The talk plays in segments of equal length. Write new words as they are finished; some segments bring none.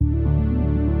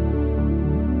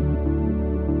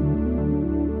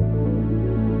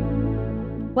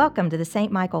Welcome to the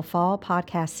St. Michael Fall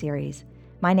podcast series.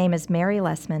 My name is Mary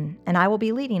Lessman, and I will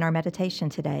be leading our meditation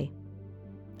today.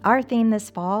 Our theme this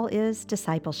fall is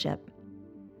discipleship.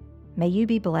 May you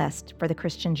be blessed for the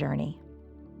Christian journey.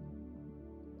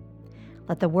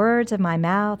 Let the words of my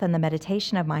mouth and the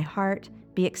meditation of my heart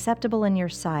be acceptable in your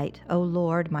sight, O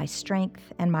Lord, my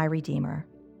strength and my Redeemer.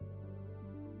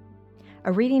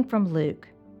 A reading from Luke,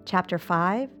 chapter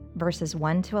 5, verses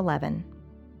 1 to 11.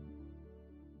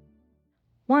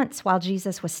 Once, while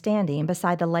Jesus was standing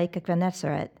beside the lake of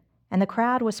Gennesaret, and the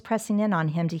crowd was pressing in on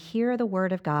him to hear the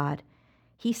word of God,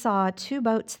 he saw 2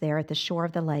 boats there at the shore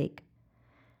of the lake.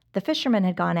 The fishermen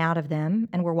had gone out of them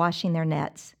and were washing their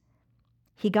nets.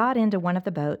 He got into one of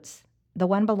the boats, the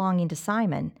one belonging to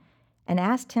Simon, and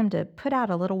asked him to put out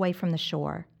a little way from the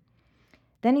shore.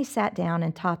 Then he sat down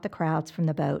and taught the crowds from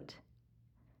the boat.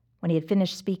 When he had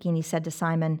finished speaking, he said to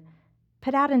Simon,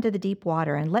 "Put out into the deep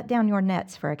water and let down your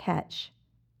nets for a catch."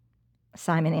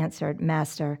 Simon answered,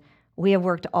 "Master, we have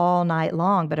worked all night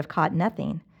long, but have caught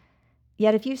nothing.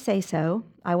 Yet if you say so,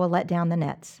 I will let down the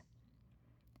nets."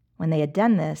 When they had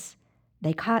done this,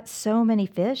 they caught so many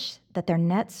fish that their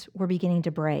nets were beginning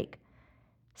to break.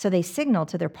 So they signaled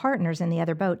to their partners in the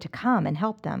other boat to come and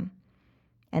help them.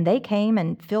 And they came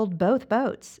and filled both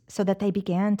boats so that they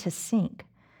began to sink.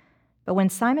 But when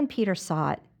Simon Peter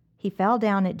saw it, he fell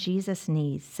down at Jesus'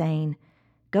 knees, saying,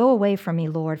 "Go away from me,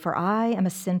 Lord, for I am a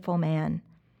sinful man."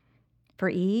 For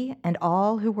he and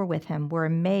all who were with him were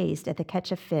amazed at the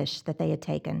catch of fish that they had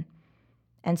taken.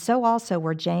 And so also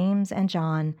were James and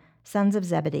John, sons of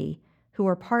Zebedee, who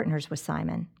were partners with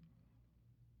Simon.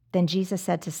 Then Jesus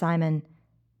said to Simon,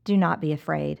 "Do not be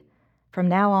afraid. From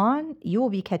now on, you will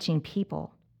be catching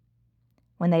people."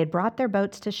 When they had brought their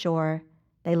boats to shore,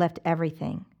 they left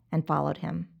everything and followed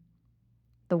him.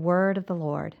 The word of the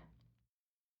Lord.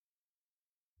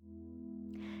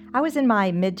 I was in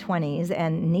my mid-20s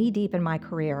and knee-deep in my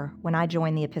career when I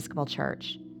joined the Episcopal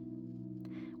Church.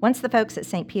 Once the folks at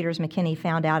St. Peter's McKinney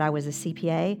found out I was a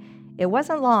CPA, it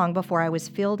wasn't long before I was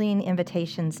fielding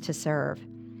invitations to serve.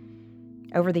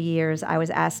 Over the years, I was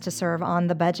asked to serve on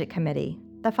the Budget Committee,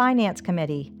 the Finance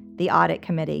Committee, the Audit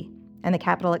Committee, and the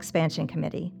Capital Expansion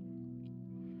Committee.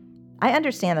 I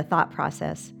understand the thought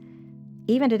process.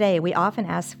 Even today, we often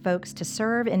ask folks to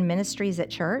serve in ministries at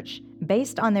church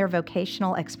based on their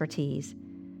vocational expertise.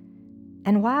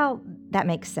 And while that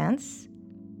makes sense,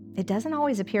 it doesn't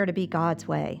always appear to be God's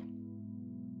way.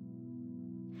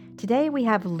 Today, we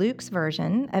have Luke's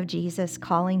version of Jesus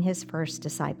calling his first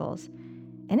disciples,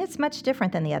 and it's much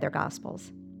different than the other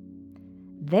Gospels.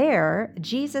 There,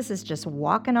 Jesus is just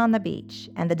walking on the beach,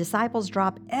 and the disciples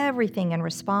drop everything and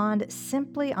respond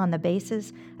simply on the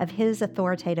basis of his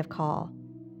authoritative call.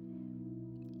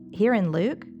 Here in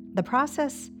Luke, the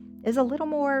process is a little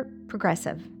more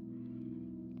progressive.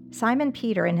 Simon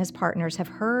Peter and his partners have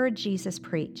heard Jesus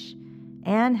preach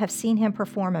and have seen him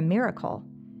perform a miracle.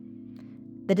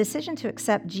 The decision to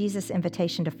accept Jesus'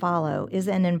 invitation to follow is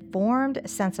an informed,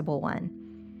 sensible one.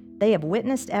 They have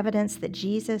witnessed evidence that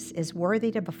Jesus is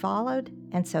worthy to be followed,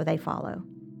 and so they follow.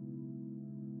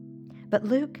 But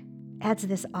Luke adds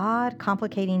this odd,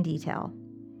 complicating detail.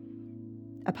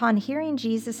 Upon hearing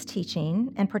Jesus'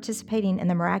 teaching and participating in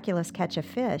the miraculous catch of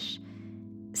fish,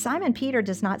 Simon Peter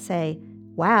does not say,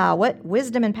 "Wow, what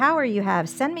wisdom and power you have.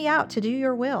 Send me out to do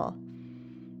your will."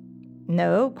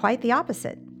 No, quite the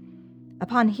opposite.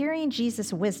 Upon hearing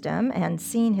Jesus' wisdom and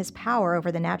seeing his power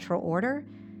over the natural order,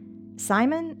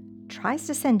 Simon tries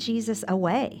to send Jesus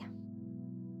away.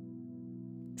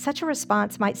 Such a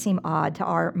response might seem odd to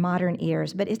our modern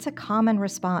ears, but it's a common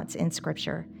response in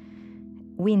Scripture.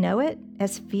 We know it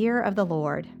as fear of the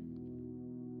Lord.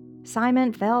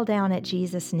 Simon fell down at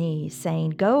Jesus' knees,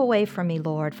 saying, "Go away from me,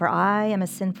 Lord, for I am a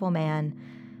sinful man."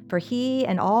 For he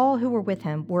and all who were with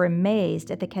him were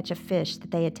amazed at the catch of fish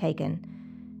that they had taken.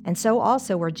 And so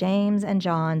also were James and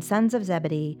John, sons of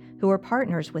Zebedee, who were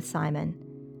partners with Simon.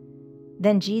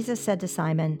 Then Jesus said to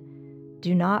Simon,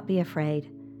 "Do not be afraid.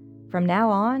 From now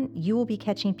on, you will be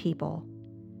catching people."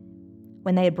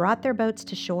 When they had brought their boats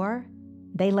to shore,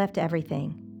 they left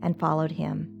everything and followed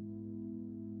him.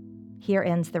 Here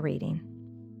ends the reading.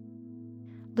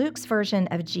 Luke's version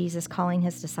of Jesus calling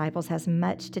his disciples has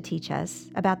much to teach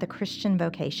us about the Christian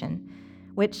vocation,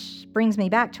 which brings me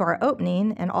back to our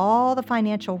opening and all the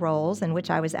financial roles in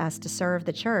which I was asked to serve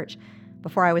the church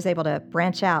before I was able to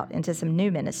branch out into some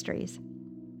new ministries.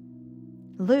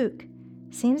 Luke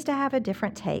seems to have a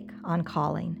different take on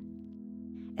calling.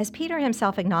 As Peter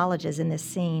himself acknowledges in this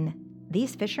scene,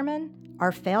 these fishermen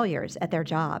are failures at their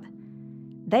job.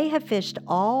 They have fished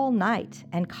all night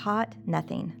and caught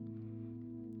nothing.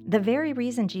 The very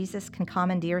reason Jesus can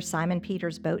commandeer Simon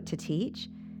Peter's boat to teach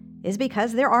is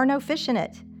because there are no fish in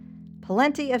it.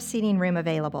 Plenty of seating room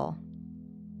available.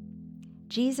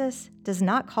 Jesus does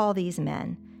not call these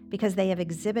men because they have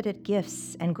exhibited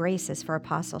gifts and graces for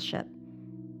apostleship,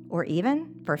 or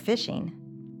even for fishing.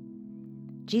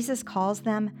 Jesus calls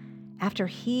them after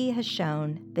he has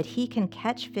shown that he can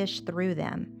catch fish through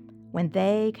them when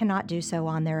they cannot do so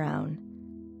on their own.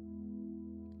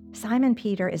 Simon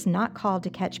Peter is not called to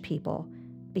catch people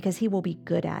because he will be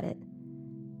good at it,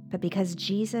 but because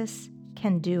Jesus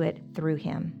can do it through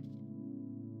him.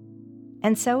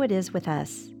 And so it is with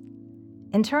us.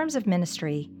 In terms of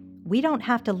ministry, we don't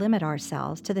have to limit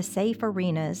ourselves to the safe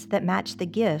arenas that match the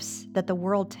gifts that the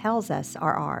world tells us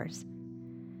are ours.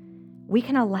 We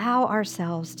can allow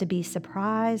ourselves to be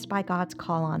surprised by God's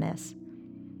call on us,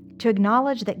 to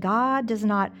acknowledge that God does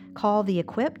not call the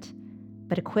equipped,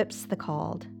 but equips the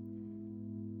called.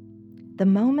 The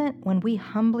moment when we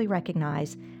humbly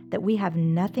recognize that we have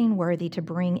nothing worthy to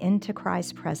bring into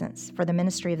Christ's presence for the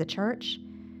ministry of the church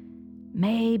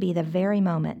may be the very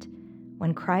moment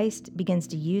when Christ begins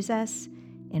to use us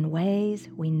in ways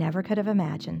we never could have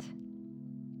imagined.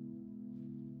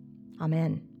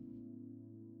 Amen.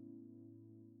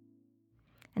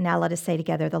 And now let us say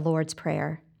together the Lord's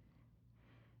Prayer.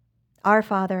 Our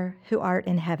Father, who art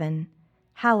in heaven,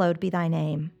 hallowed be thy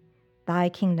name. Thy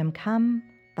kingdom come,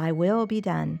 thy will be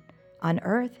done, on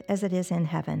earth as it is in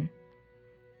heaven.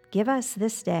 Give us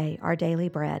this day our daily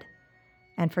bread,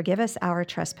 and forgive us our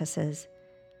trespasses,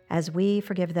 as we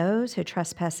forgive those who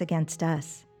trespass against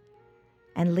us.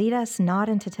 And lead us not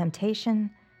into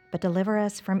temptation, but deliver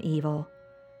us from evil.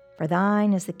 For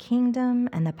thine is the kingdom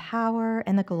and the power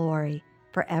and the glory,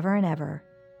 forever and ever.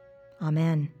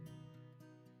 Amen.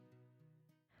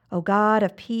 O God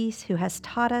of peace, who hast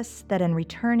taught us that in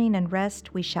returning and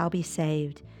rest we shall be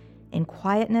saved, in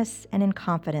quietness and in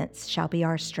confidence shall be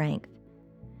our strength.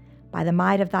 By the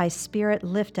might of thy Spirit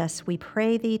lift us, we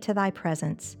pray thee, to thy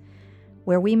presence,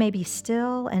 where we may be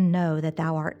still and know that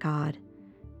thou art God.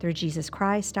 Through Jesus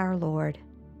Christ our Lord.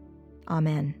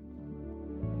 Amen.